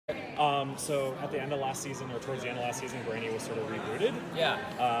So at the end of last season, or towards the end of last season, Brainy was sort of rebooted.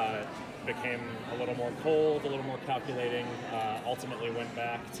 Yeah. Became a little more cold, a little more calculating. Ultimately went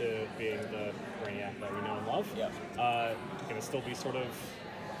back to being the Brainiac that we know and love. Yeah. Gonna still be sort of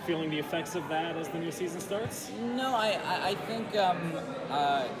feeling the effects of that as the new season starts? No, I think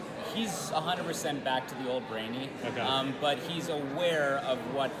he's 100% back to the old Brainy. Okay. But he's aware of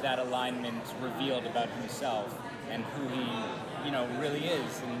what that alignment revealed about himself and who he, really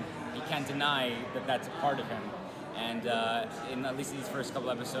is, and he can't deny that that's a part of him. And in at least these first couple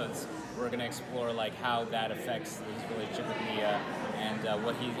episodes, we're going to explore like how that affects his relationship with Mia, and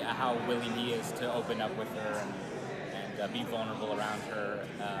how willing he is to open up with her and be vulnerable around her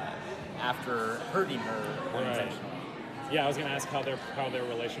after hurting her unintentionally. Yeah, I was going to ask how their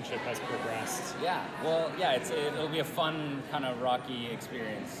relationship has progressed. Yeah, well, yeah, it'll be a fun kind of rocky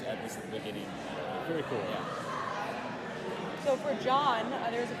experience at least at the beginning. Very cool. Yeah. So for John,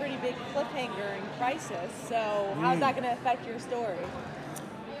 there's a pretty big cliffhanger in Crisis. So how's that going to affect your story?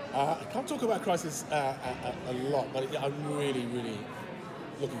 I can't talk about Crisis a lot, but I'm really, really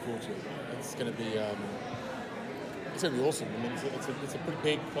looking forward to it. It's going to be awesome. I mean, it's a pretty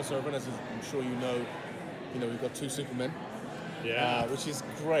big crossover, and as I'm sure you know, we've got 2 Supermen, which is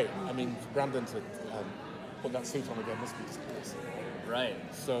great. I mean, for Brandon to put that suit on again must be just awesome. Right.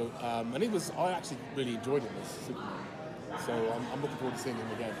 So, and I actually really enjoyed it as Superman. So I'm looking forward to seeing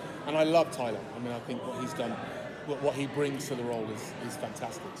him again. And I love Tyler. I mean, I think what he's done, what he brings to the role is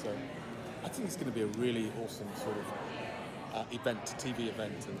fantastic. So I think it's going to be a really awesome sort of TV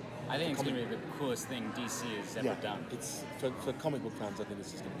event. And I think it's going to be the coolest thing DC has ever done. It's for comic book fans. I think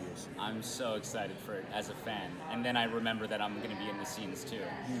this is going to be awesome. I'm so excited for it as a fan, and then I remember that I'm going to be in the scenes too.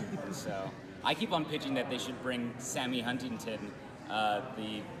 And so I keep on pitching that they should bring Sammy Huntington,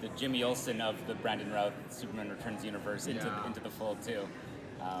 the Jimmy Olsen of the Brandon Routh Superman Returns universe, into the fold too.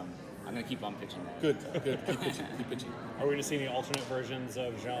 I'm going to keep on pitching that. Good. Keep pitching. Are we going to see any alternate versions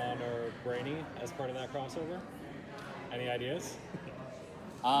of Jean or Brainy as part of that crossover? Any ideas?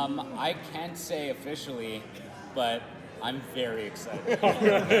 I can't say officially, but I'm very excited.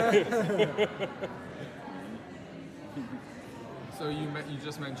 So you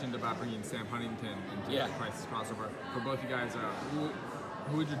just mentioned about bringing Sam Huntington into the Crisis crossover. For both you guys,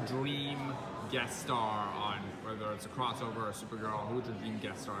 who would your dream guest star on, whether it's a crossover or Supergirl? Who would your dream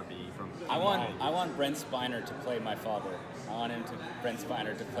guest star be from? I want Brent Spiner to play my father. I want Brent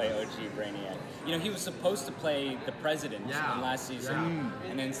Spiner to play OG Brainiac. He was supposed to play the president in last season,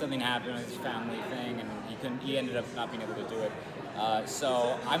 and then something happened with his family thing, and he ended up not being able to do it.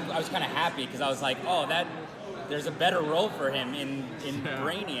 So I was kind of happy because I was like, there's a better role for him in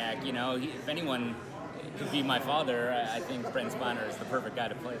Brainiac. If anyone could be my father, I think Brent Spiner is the perfect guy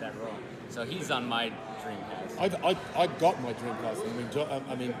to play that role. So he's on my dream cast. I got my dream cast.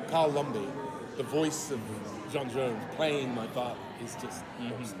 I mean, Carl Lumbly, the voice of John Jones, playing my father is just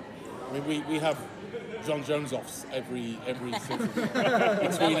awesome. I mean, we have John Jones offs every season.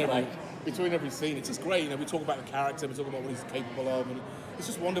 Between every scene. It's just great. We talk about the character, we talk about what he's capable of, and it's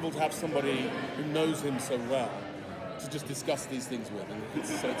just wonderful to have somebody who knows him so well to just discuss these things with. And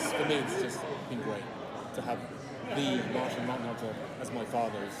for me, it's just been great to have the Martian Manhunter as my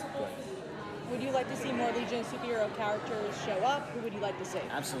father is great. Would you like to see more Legion of Superhero characters show up? Who would you like to see?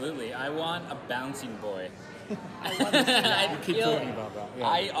 Absolutely. I want a bouncing boy. I love to see that. I keep talking about that. Yeah.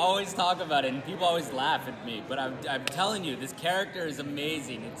 I always talk about it, and people always laugh at me. But I'm telling you, this character is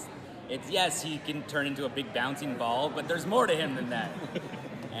amazing. It's yes, he can turn into a big bouncing ball, but there's more to him than that.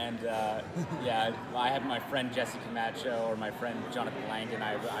 And I have my friend Jesse Camacho or my friend Jonathan Langdon.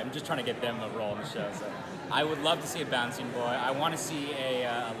 I'm just trying to get them a role in the show. So I would love to see a bouncing boy. I want to see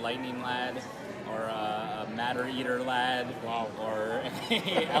a lightning lad, or a matter eater lad, or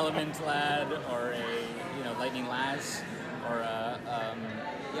a element lad, or a lightning lass, or a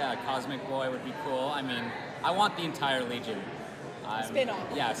cosmic boy would be cool. I mean, I want the entire Legion. Spin-off.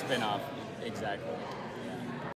 Yeah, spin-off. Exactly.